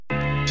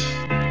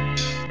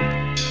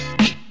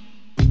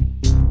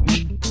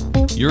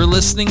You're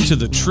listening to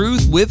The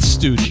Truth with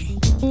Studi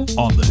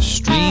on the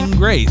Stream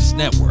Grace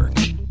Network.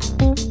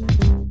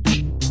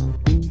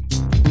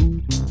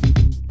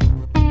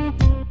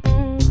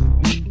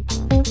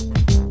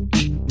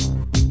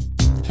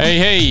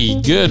 Hey,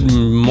 good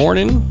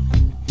morning,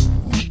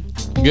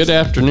 good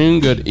afternoon,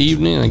 good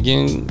evening,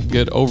 again,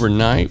 good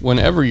overnight,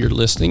 whenever you're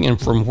listening,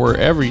 and from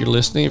wherever you're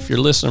listening. If you're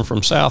listening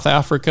from South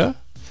Africa,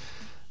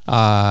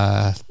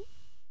 welcome.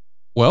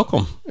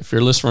 If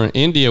you're listening from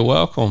India,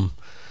 welcome.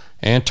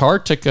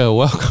 Antarctica,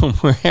 welcome.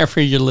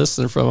 Wherever you're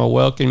listening from, I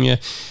welcome you.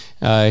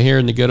 Here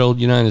in the good old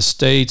United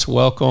States,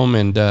 welcome.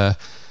 And,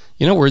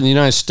 we're in the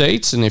United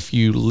States, and if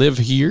you live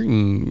here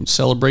and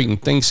celebrating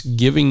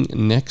Thanksgiving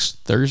next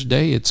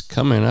Thursday, it's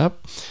coming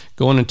up,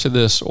 going into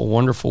this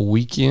wonderful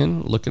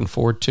weekend, looking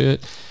forward to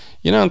it.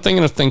 I'm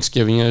thinking of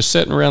Thanksgiving,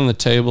 sitting around the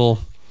table.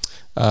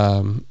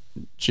 Do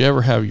you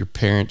ever have your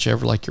parents, you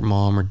ever like your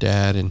mom or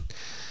dad, and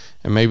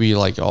maybe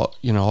like all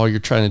you're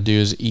trying to do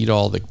is eat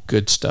all the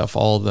good stuff,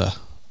 all the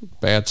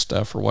bad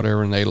stuff or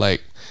whatever, and they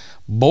like,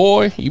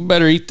 boy, you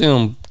better eat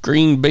them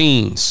green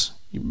beans.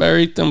 You better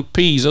eat them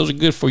peas. Those are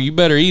good for you. You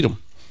better eat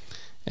them.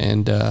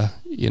 And,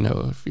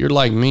 if you're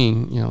like me,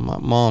 my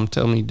mom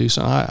told me to do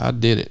something. I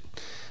did it.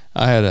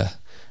 I had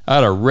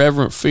a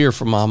reverent fear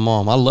for my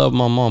mom. I love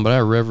my mom, but I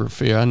had a reverent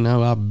fear. I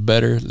know I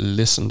better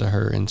listen to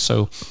her. And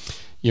so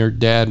your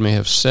dad may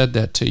have said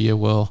that to you.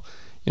 Well,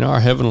 our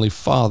Heavenly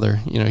Father,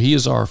 He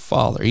is our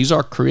Father. He's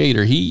our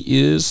Creator. He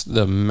is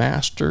the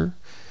Master,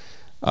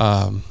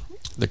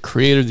 the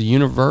Creator of the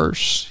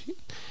universe.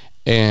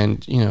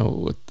 And,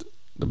 with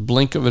the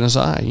blink of his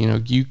eye,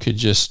 you could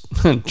just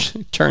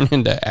turn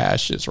into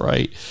ashes,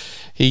 right?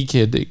 He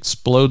could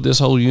explode this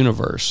whole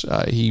universe.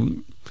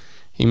 He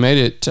made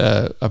it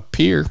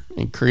appear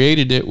and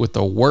created it with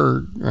a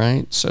word,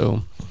 right?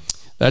 So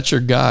that's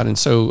your God. And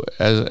so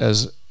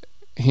as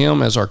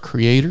Him, as our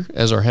Creator,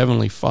 as our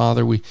Heavenly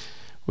Father,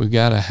 we've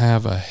got to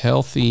have a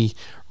healthy,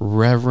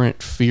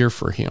 reverent fear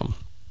for Him.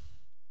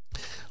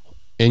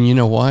 And you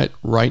know what?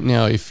 Right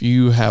now, if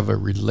you have a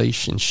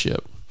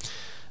relationship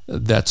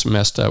that's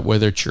messed up,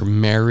 whether it's your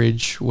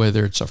marriage,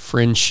 whether it's a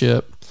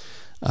friendship,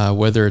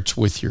 whether it's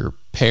with your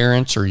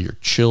parents or your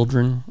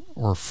children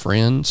or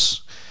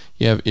friends,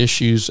 you have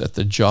issues at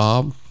the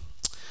job,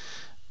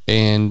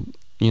 and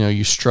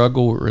you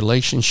struggle with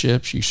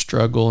relationships, you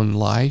struggle in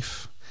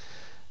life,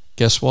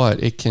 guess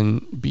what? It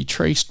can be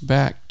traced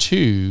back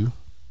to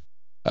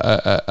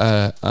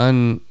there's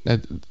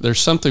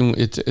something.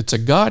 It's a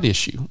God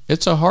issue.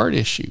 It's a heart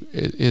issue.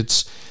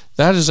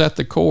 That is at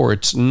the core.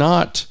 It's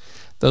not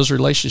those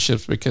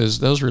relationships, because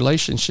those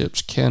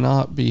relationships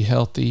cannot be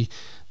healthy.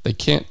 They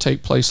can't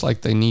take place like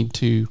they need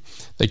to.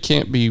 They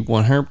can't be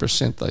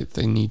 100% like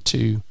they need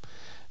to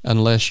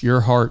unless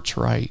your heart's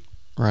right?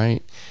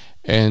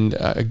 And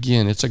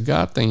again, it's a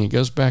God thing. It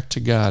goes back to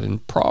God.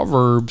 And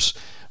Proverbs,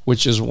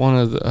 which is one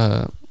of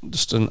the,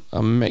 just an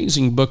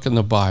amazing book in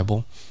the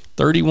Bible,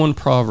 31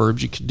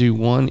 Proverbs. You could do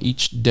one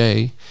each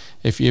day.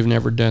 If you've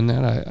never done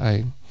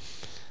that,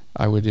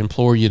 I would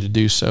implore you to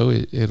do so.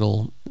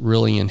 It'll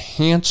really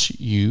enhance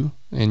you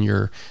and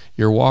your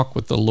walk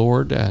with the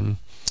Lord. And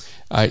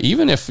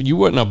even if you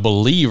weren't a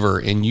believer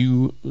and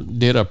you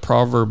did a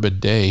proverb a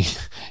day,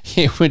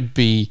 it would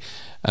be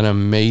an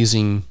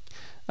amazing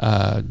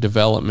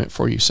development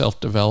for you,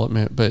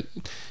 self-development. But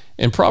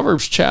in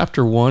Proverbs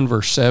chapter 1,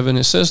 verse 7,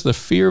 it says, "The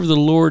fear of the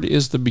Lord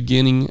is the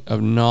beginning of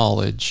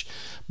knowledge,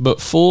 but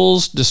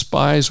fools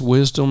despise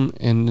wisdom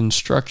and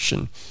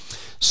instruction."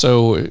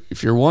 So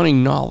if you're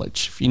wanting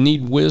knowledge, if you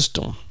need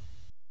wisdom,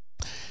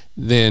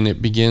 then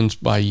it begins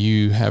by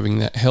you having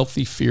that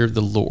healthy fear of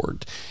the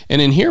Lord.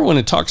 And in here, when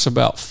it talks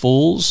about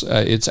fools,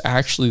 it's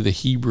actually the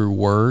Hebrew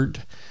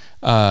word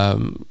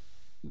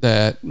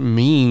that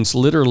means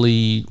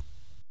literally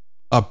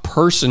a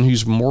person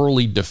who's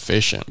morally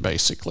deficient,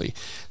 basically.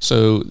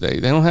 So they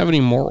don't have any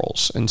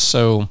morals. And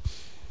so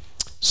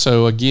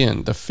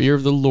again, the fear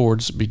of the Lord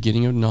is the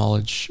beginning of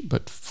knowledge,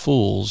 but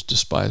fools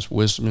despise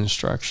wisdom and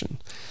instruction.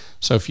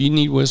 So if you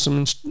need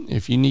wisdom,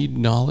 if you need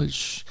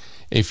knowledge,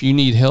 if you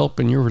need help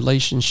in your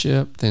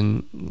relationship,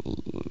 then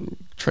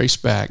trace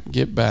back,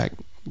 get back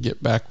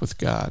with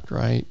God,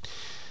 right?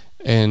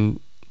 And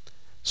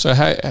so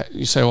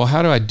you say, well,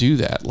 how do I do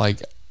that?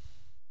 Like,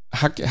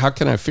 how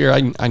can I fear?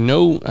 I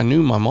knew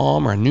my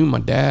mom, or I knew my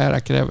dad. I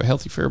could have a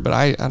healthy fear, but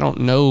I don't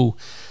know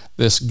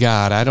this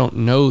God. I don't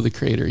know the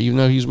Creator. Even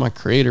though He's my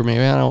Creator,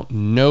 maybe I don't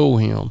know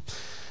Him.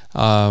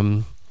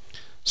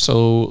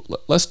 So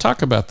let's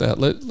talk about that.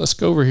 Let's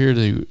go over here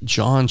to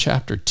John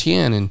chapter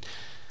 10, and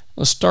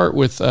let's start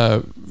with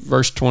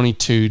verse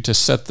 22 to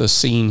set the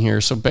scene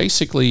here. So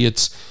basically,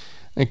 it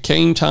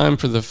came time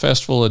for the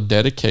festival of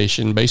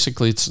dedication.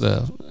 Basically, it's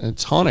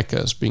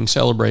Hanukkah is being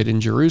celebrated in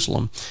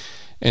Jerusalem.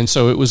 And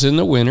so it was in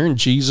the winter, and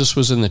Jesus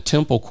was in the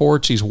temple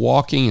courts. He's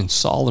walking in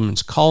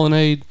Solomon's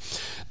colonnade.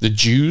 The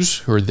Jews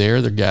who are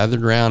there, they're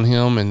gathered around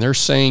him, and they're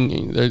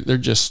saying,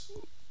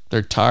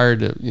 they're tired.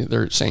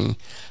 They're saying,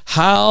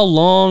 "How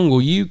long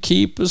will you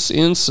keep us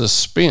in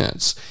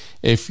suspense?"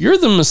 if you're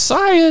the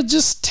Messiah,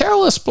 just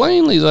tell us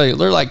plainly. Like,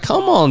 they're like,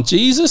 come on,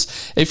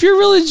 Jesus. If you're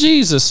really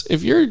Jesus,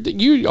 if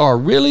you are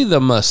really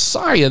the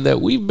Messiah that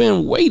we've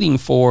been waiting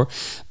for,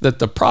 that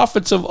the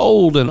prophets of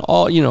old and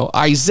all,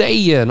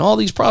 Isaiah and all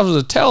these prophets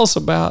that tell us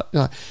about,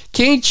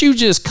 can't you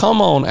just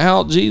come on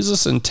out,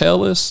 Jesus, and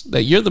tell us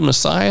that you're the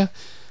Messiah?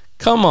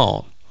 Come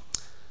on.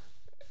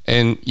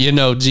 And,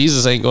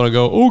 Jesus ain't going to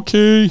go,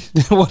 okay.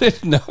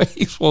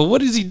 What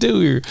does he do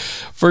here?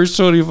 Verse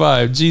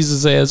 25,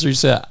 Jesus answered, he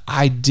said,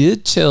 I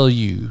did tell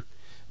you,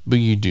 but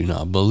you do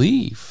not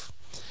believe.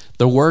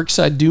 The works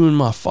I do in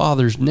my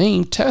Father's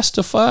name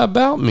testify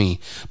about me,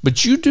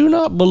 but you do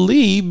not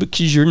believe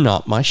because you're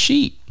not my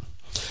sheep.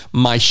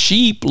 My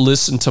sheep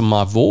listen to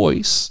my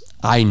voice.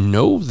 I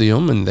know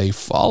them and they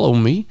follow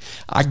me.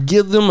 I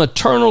give them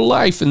eternal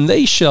life and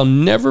they shall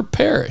never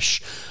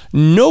perish.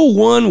 No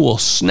one will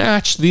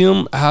snatch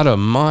them out of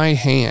my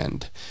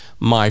hand.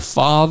 My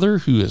Father,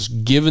 who has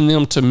given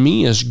them to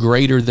me, is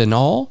greater than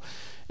all,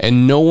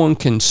 and no one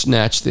can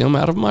snatch them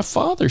out of my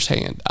Father's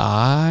hand.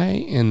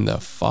 I and the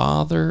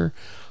Father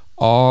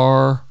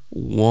are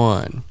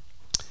one.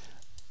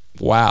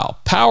 Wow,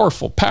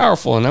 powerful,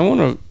 powerful. And I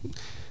want to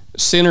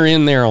center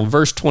in there on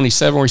verse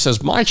 27 where he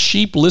says, my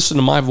sheep listen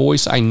to my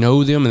voice. I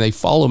know them and they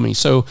follow me.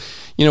 So,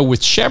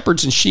 with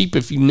shepherds and sheep,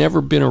 if you've never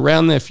been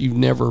around that, if you've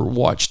never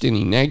watched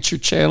any nature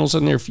channels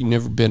in there, if you've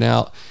never been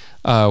out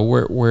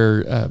where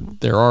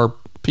there are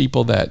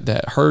people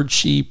that herd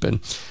sheep,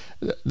 and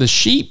the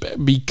sheep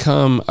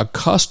become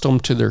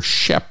accustomed to their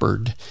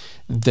shepherd,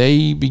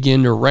 they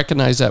begin to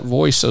recognize that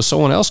voice. So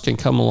someone else can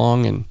come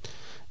along and,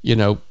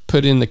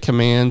 put in the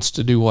commands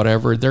to do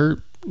whatever. They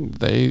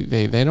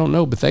don't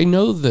know, but they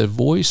know the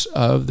voice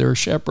of their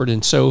shepherd.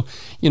 And so,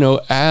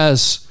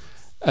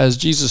 as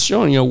Jesus is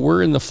showing,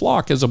 we're in the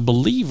flock. As a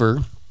believer,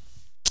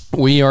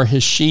 we are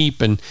his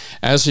sheep, and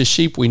as his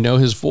sheep, we know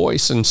his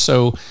voice. And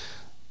so,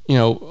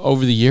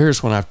 over the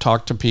years when I've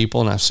talked to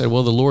people and I've said,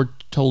 well, the Lord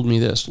told me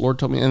this, the Lord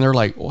told me, and they're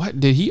like, what?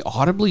 Did he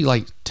audibly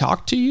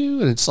talk to you?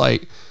 And it's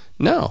like,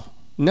 no,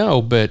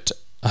 but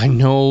I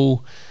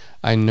know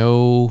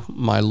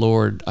my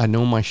Lord. I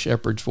know my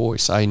shepherd's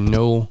voice. I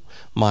know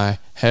my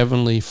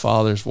heavenly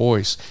Father's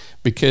voice,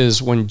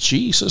 because when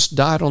Jesus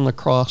died on the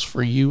cross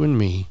for you and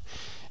me,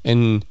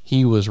 and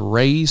he was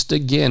raised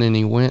again, and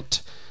he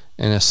went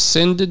and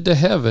ascended to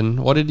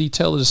heaven, what did he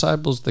tell the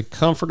disciples? The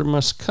Comforter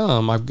must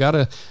come. I've got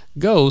to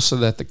go so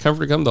that the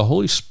Comforter come, the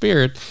Holy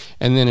Spirit.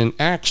 And then in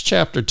Acts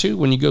chapter 2,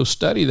 when you go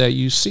study that,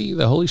 you see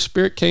the Holy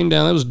Spirit came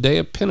down. That was the day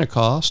of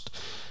Pentecost.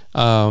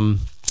 And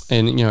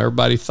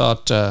everybody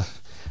thought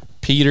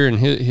Peter and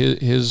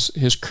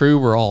his crew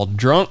were all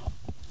drunk,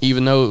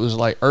 even though it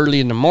was early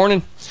in the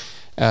morning,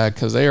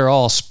 because they are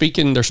all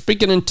speaking. They're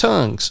speaking in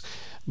tongues.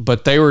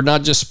 But they were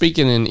not just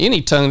speaking in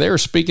any tongue, they were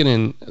speaking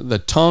in the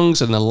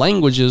tongues and the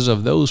languages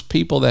of those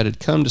people that had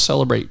come to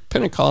celebrate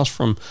Pentecost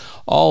from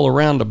all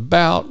around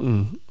about.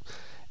 And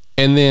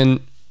then,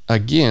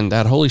 again,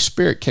 that Holy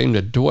Spirit come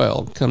to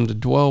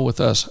dwell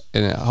with us.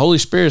 And the Holy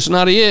Spirit is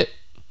not it.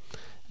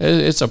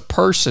 It's a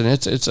person.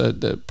 It's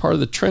a part of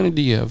the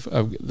Trinity of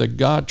the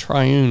God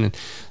triune. And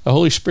the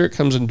Holy Spirit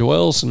comes and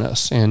dwells in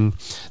us. And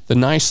the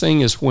nice thing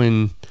is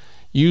when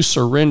you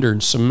surrender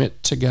and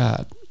submit to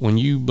God, when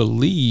you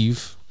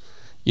believe,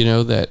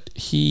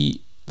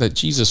 that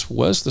Jesus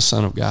was the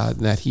Son of God,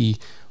 that he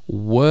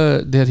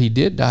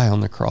did die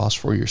on the cross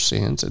for your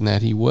sins, and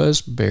that he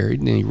was buried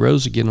and he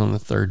rose again on the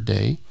third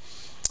day.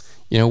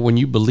 When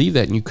you believe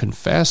that and you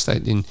confess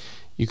that, and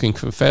you can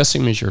confess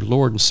him as your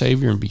Lord and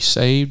Savior and be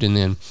saved, and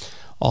then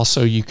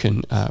also you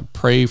can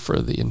pray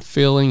for the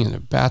infilling and the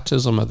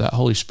baptism of that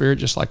Holy Spirit,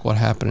 just like what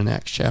happened in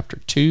Acts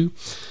chapter 2.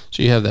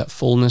 So you have that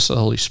fullness of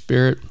the Holy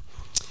Spirit.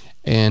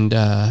 And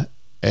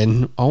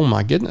oh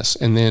my goodness!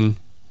 And then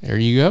there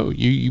you go.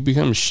 You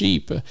become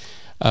sheep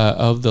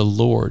of the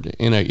Lord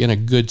in a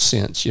good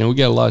sense. We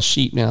got a lot of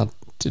sheep now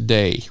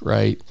today,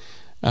 right?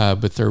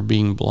 But they're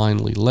being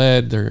blindly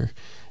led.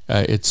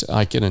 It's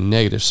like in a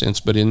negative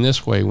sense, but in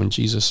this way, when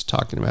Jesus is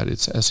talking about it,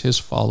 it's as his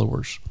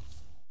followers.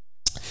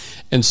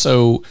 And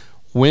so,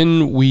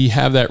 when we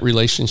have that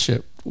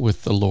relationship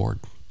with the Lord,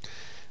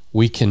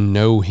 we can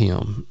know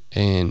him,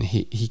 and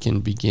he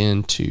can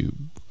begin to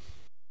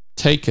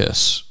take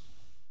us,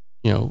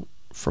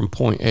 from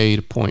point A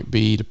to point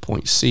B to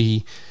point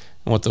C.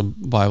 And what the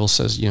Bible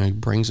says, he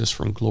brings us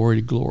from glory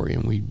to glory,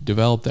 and we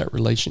develop that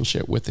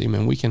relationship with him,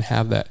 and we can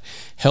have that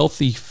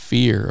healthy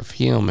fear of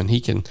him, and he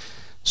can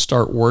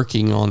start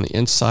working on the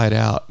inside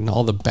out, and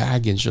all the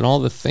baggage and all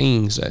the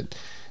things that,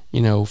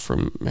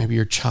 from maybe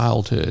your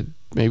childhood,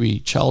 maybe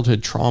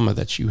childhood trauma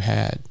that you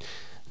had,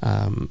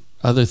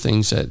 other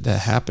things that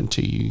happened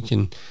to you. You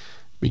can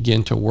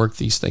begin to work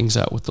these things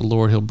out with the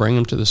Lord. He'll bring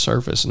them to the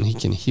surface, and he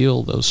can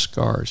heal those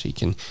scars. He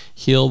can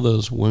heal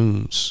those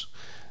wounds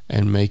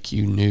and make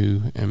you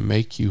new and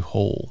make you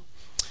whole.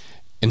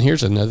 And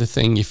here's another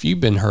thing. If you've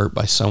been hurt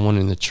by someone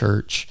in the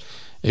church,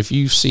 if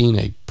you've seen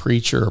a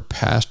preacher or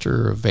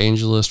pastor or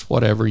evangelist,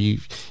 whatever,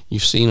 you've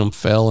seen them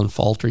fail and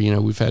falter.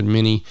 We've had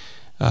many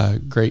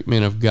great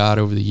men of God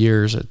over the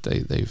years that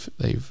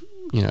they've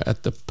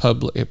at the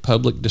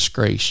public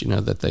disgrace,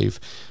 that they've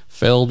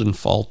failed and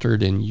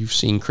faltered, and you've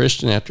seen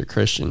Christian after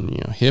Christian,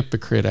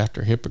 hypocrite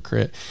after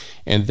hypocrite,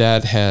 and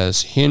that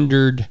has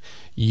hindered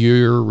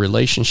your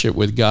relationship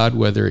with God,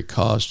 whether it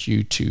caused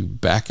you to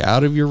back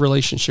out of your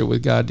relationship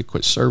with God, to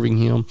quit serving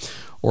Him,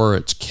 or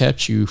it's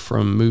kept you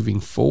from moving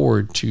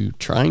forward to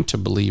trying to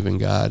believe in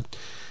God,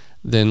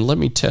 then let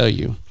me tell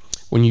you,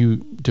 when you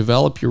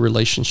develop your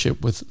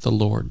relationship with the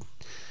Lord,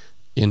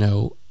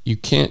 you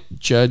can't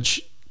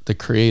judge the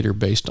Creator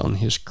based on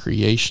His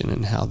creation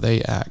and how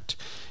they act.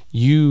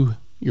 You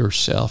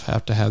yourself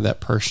have to have that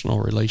personal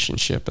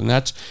relationship, and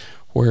that's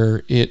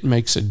where it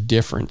makes a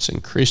difference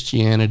in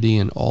Christianity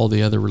and all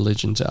the other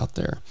religions out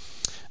there.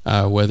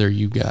 Whether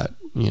you got,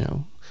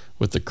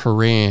 with the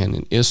Quran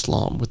and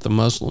Islam, with the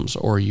Muslims,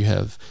 or you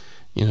have,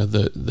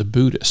 the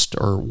Buddhist,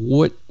 or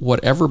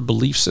whatever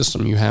belief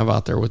system you have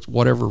out there with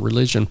whatever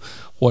religion,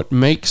 what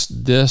makes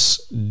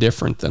this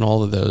different than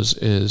all of those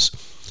is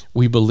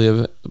we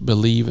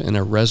believe in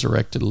a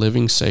resurrected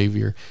living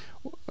Savior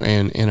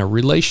and in a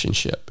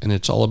relationship. And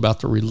it's all about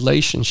the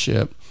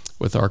relationship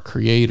with our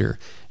Creator.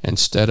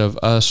 Instead of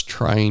us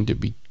trying to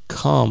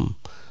become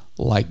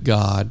like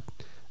God,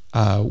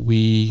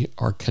 we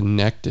are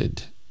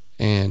connected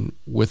and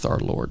with our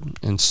Lord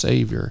and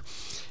Savior.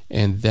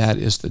 And that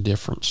is the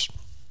difference.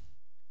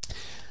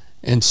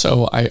 And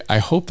so I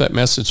hope that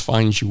message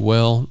finds you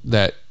well.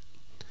 That,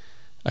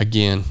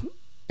 again,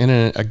 in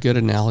a good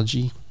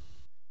analogy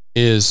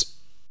is,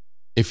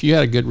 if you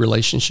had a good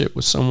relationship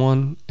with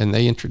someone and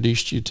they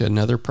introduced you to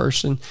another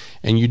person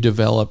and you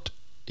developed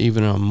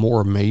even a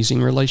more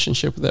amazing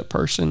relationship with that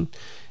person,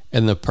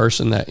 and the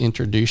person that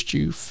introduced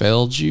you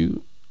failed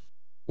you,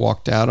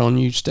 walked out on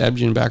you, stabbed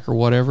you in the back or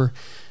whatever,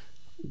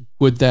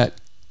 would that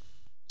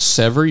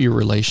sever your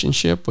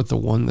relationship with the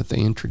one that they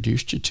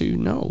introduced you to?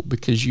 No,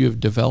 because you have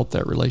developed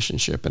that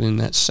relationship. And in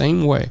that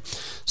same way,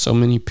 so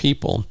many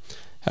people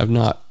have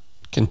not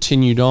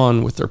continued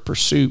on with their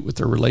pursuit, with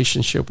their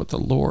relationship with the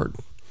Lord.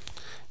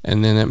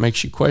 And then that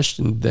makes you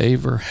question, did they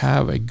ever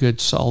have a good,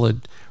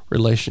 solid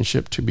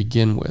relationship to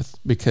begin with?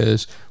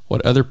 Because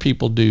what other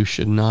people do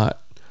should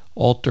not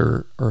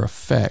alter or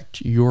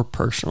affect your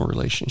personal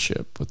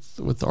relationship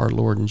with our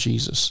Lord and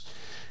Jesus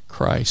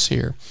Christ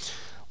here.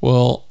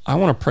 Well, I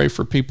want to pray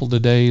for people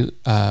today.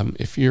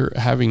 If you're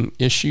having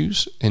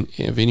issues, and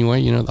if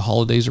anyway, the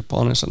holidays are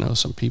upon us. I know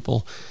some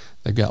people,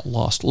 they've got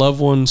lost loved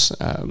ones.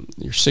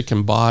 You're sick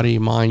in body,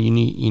 mind. You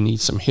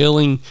need some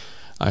healing.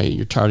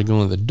 You're tired of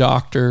going to the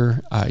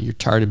doctor. You're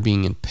tired of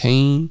being in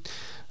pain.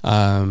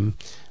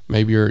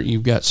 Maybe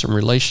you've got some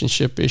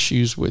relationship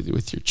issues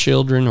with your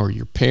children or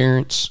your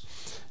parents,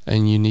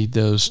 and you need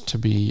those to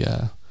be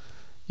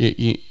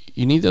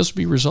you need those to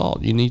be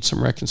resolved. You need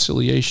some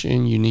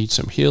reconciliation. You need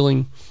some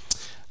healing.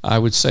 I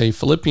would say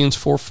Philippians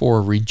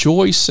 4:4,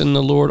 rejoice in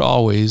the Lord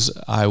always.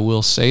 I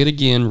will say it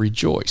again,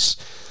 rejoice.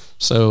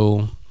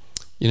 So,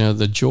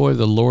 the joy of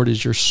the Lord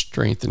is your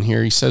strength. And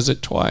here he says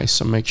it twice,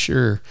 so make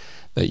sure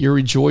that you're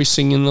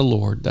rejoicing in the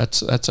Lord.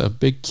 That's a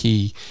big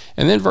key.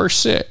 And then verse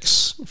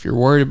 6, if you're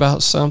worried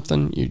about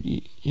something,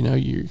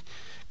 you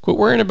quit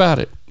worrying about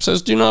it. It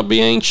says, do not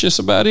be anxious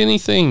about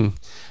anything,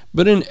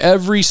 but in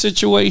every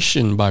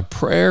situation, by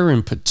prayer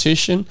and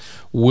petition,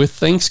 with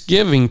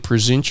thanksgiving,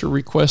 present your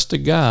request to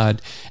God,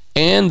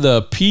 and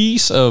the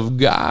peace of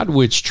God,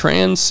 which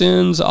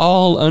transcends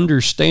all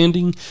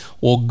understanding,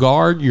 will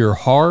guard your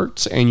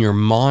hearts and your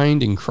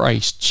mind in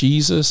Christ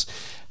Jesus.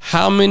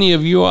 How many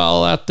of you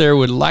all out there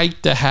would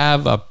like to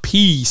have a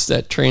peace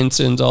that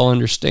transcends all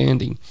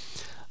understanding?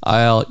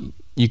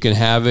 You can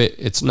have it.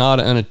 It's not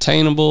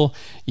unattainable.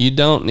 You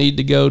don't need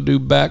to go do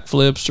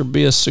backflips or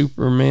be a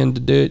Superman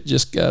to do it.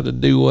 Just got to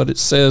do what it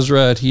says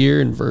right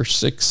here in verse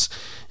 6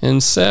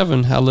 and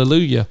 7.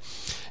 Hallelujah.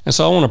 And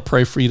so I want to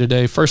pray for you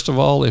today. First of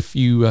all, if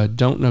you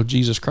don't know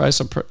Jesus Christ,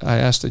 I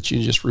ask that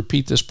you just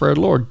repeat this prayer.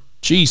 Lord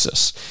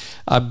Jesus,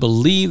 I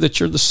believe that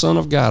you're the Son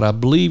of God. I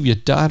believe you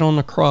died on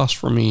the cross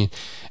for me,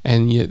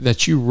 and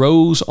that you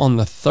rose on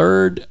the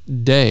third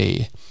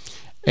day.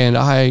 And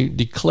I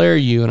declare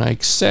you and I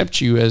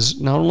accept you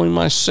as not only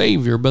my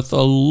Savior, but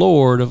the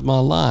Lord of my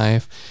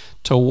life,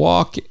 to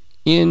walk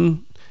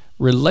in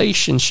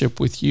relationship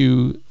with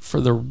you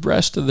for the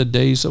rest of the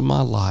days of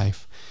my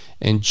life.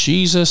 In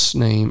Jesus'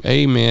 name,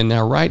 amen.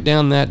 Now write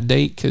down that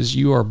date, because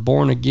you are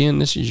born again.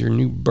 This is your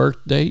new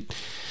birth date.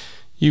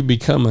 You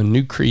become a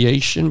new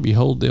creation.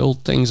 Behold, the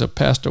old things have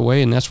passed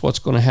away, and that's what's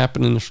going to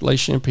happen in this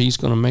relationship. He's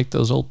going to make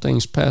those old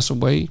things pass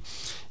away.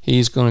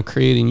 He's going to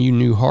create in you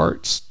new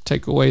hearts,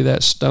 take away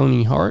that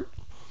stony heart.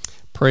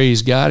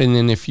 Praise God. And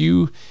then if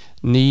you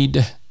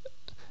need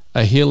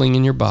a healing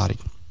in your body,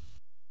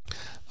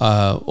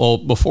 well,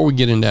 before we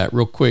get into that,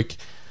 real quick,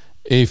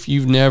 if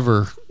you've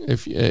never,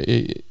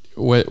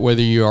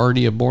 whether you're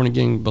already a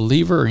born-again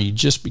believer or you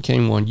just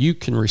became one, you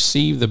can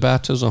receive the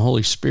baptism of the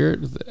Holy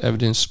Spirit with the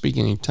evidence of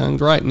speaking in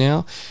tongues right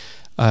now.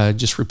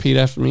 Just repeat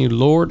after me.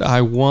 Lord,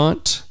 I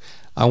want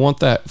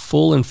that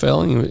full and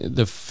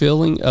the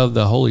filling of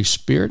the Holy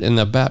Spirit and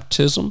the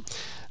baptism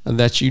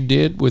that you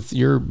did with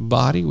your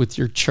body, with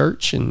your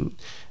church, and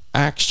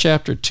Acts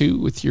chapter 2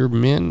 with your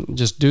men.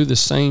 Just do the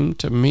same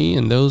to me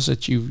and those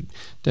that you've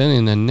done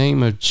in the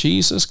name of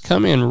Jesus.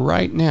 Come in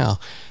right now.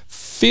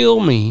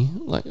 Fill me.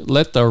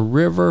 Let the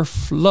river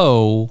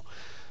flow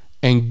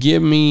and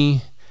give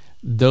me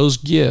those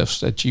gifts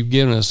that you've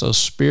given us, those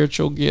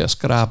spiritual gifts.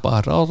 Praise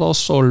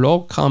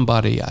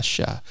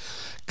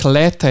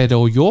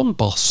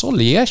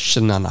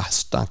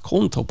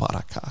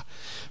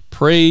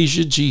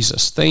you,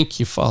 Jesus. Thank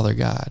you, Father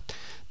God.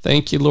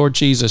 Thank you, Lord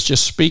Jesus.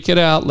 Just speak it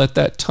out. Let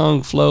that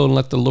tongue flow and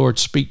let the Lord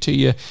speak to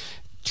you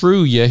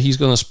through you. He's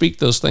going to speak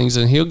those things,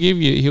 and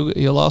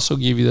he'll also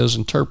give you those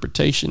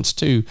interpretations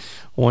too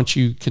once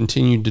you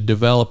continue to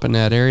develop in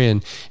that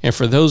area. And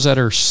for those that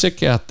are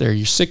sick out there,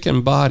 you're sick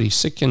in body,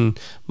 sick in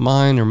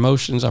mind or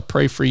emotions, I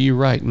pray for you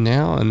right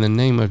now in the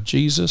name of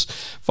Jesus.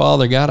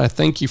 Father God, I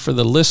thank you for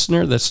the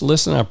listener that's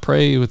listening. I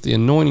pray with the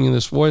anointing of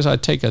this voice, I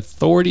take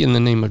authority in the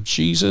name of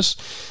Jesus,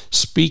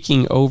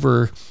 speaking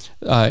over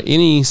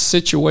any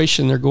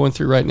situation they're going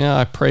through right now.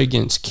 I pray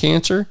against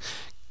cancer.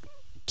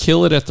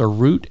 Kill it at the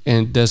root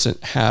and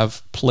doesn't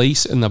have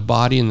place in the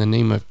body in the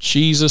name of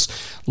Jesus.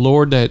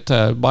 Lord,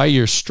 that by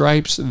your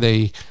stripes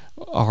they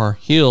are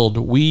healed.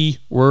 We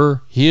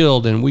were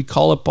healed, and we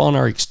call upon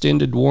our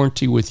extended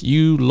warranty with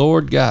you,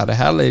 Lord God.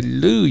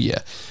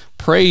 Hallelujah.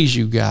 Praise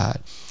you, God.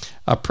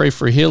 I pray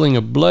for healing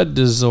of blood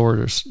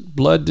disorders,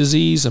 blood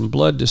disease and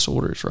blood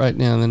disorders right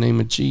now in the name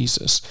of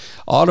Jesus.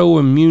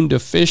 Autoimmune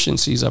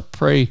deficiencies, I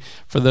pray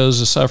for those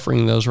who are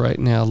suffering those right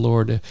now,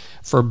 Lord.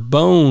 For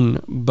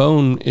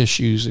bone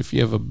issues, if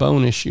you have a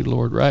bone issue,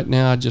 Lord, right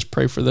now I just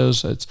pray for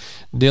those that's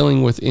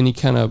dealing with any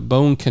kind of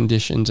bone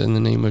conditions in the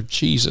name of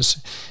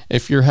Jesus.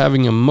 If you're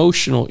having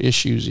emotional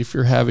issues, if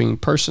you're having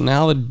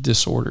personality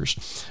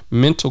disorders,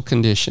 mental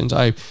conditions,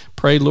 I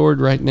pray, Lord,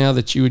 right now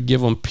that you would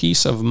give them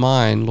peace of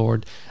mind,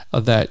 Lord,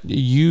 that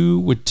you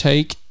would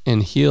take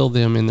and heal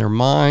them in their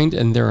mind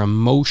and their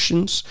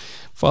emotions.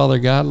 Father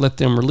God, let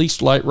them release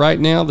light right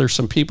now. There's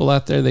some people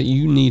out there that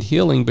you need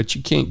healing, but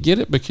you can't get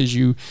it because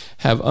you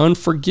have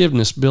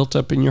unforgiveness built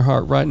up in your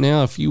heart right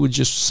now. If you would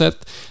just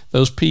set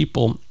those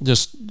people,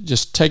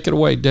 just take it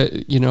away.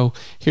 You know,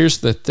 here's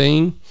the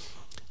thing.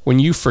 When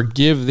you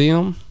forgive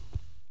them,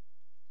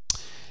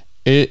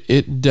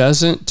 it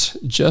doesn't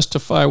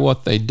justify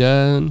what they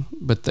done,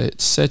 but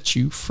it sets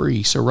you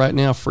free. So right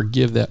now,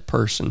 forgive that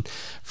person.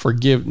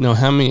 Forgive. No,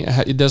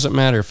 it doesn't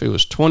matter if it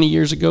was 20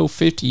 years ago,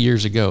 50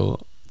 years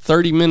ago,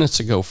 30 minutes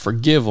ago.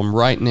 Forgive them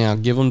right now.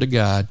 Give them to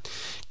God.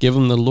 Give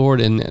them the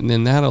Lord, and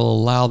then that'll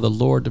allow the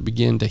Lord to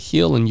begin to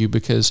heal in you,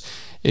 because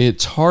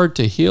it's hard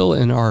to heal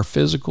in our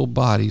physical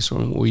bodies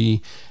when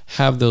we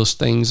have those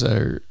things that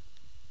are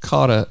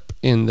caught up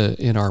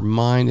in our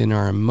mind, in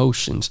our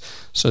emotions.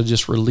 So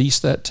just release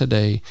that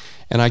today.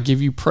 And I give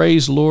you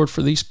praise, Lord,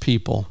 for these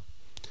people.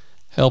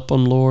 Help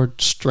them, Lord.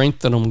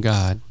 Strengthen them,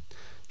 God.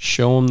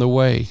 Show them the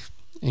way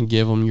and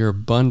give them your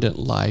abundant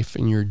life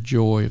and your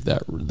joy of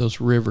those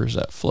rivers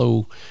that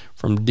flow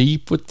from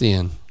deep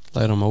within.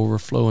 Let them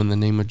overflow in the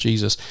name of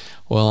Jesus.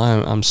 Well,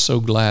 I'm so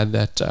glad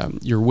that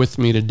you're with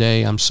me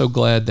today. I'm so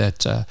glad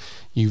that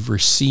you've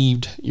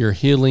received your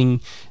healing,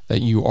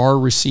 that you are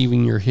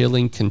receiving your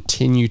healing.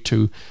 Continue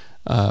to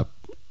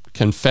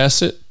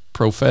confess it,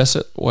 profess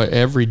it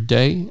every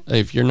day.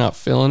 If you're not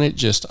feeling it,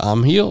 just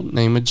I'm healed,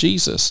 name of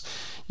Jesus.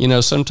 You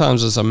know,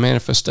 sometimes as a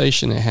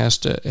manifestation, it has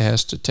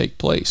to take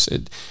place.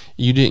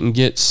 You didn't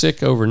get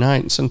sick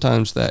overnight, and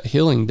sometimes that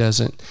healing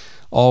doesn't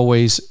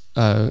always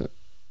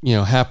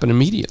happen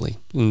immediately.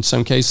 In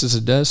some cases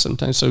it does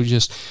sometimes. So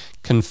just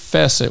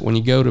confess it when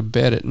you go to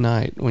bed at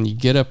night, when you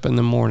get up in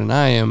the morning.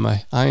 I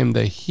am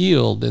the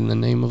healed in the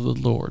name of the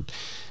Lord.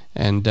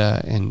 And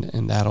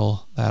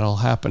that'll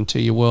happen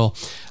to you. Well,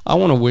 I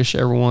want to wish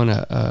everyone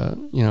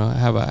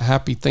have a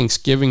happy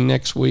Thanksgiving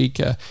next week.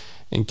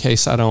 In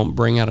case I don't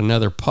bring out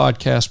another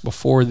podcast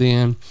before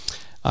then,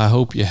 I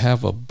hope you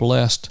have a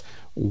blessed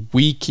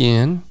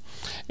weekend,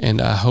 and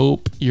I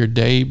hope your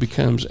day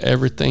becomes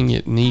everything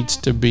it needs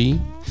to be.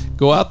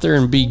 Go out there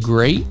and be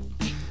great.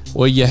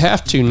 Well, you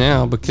have to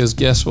now, because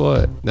guess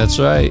what? That's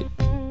right.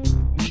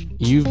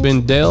 You've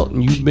been dealt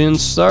and you've been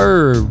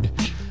served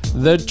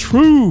the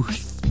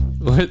truth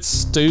with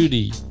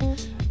Studi.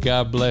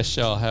 God bless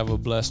y'all. Have a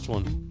blessed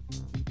one.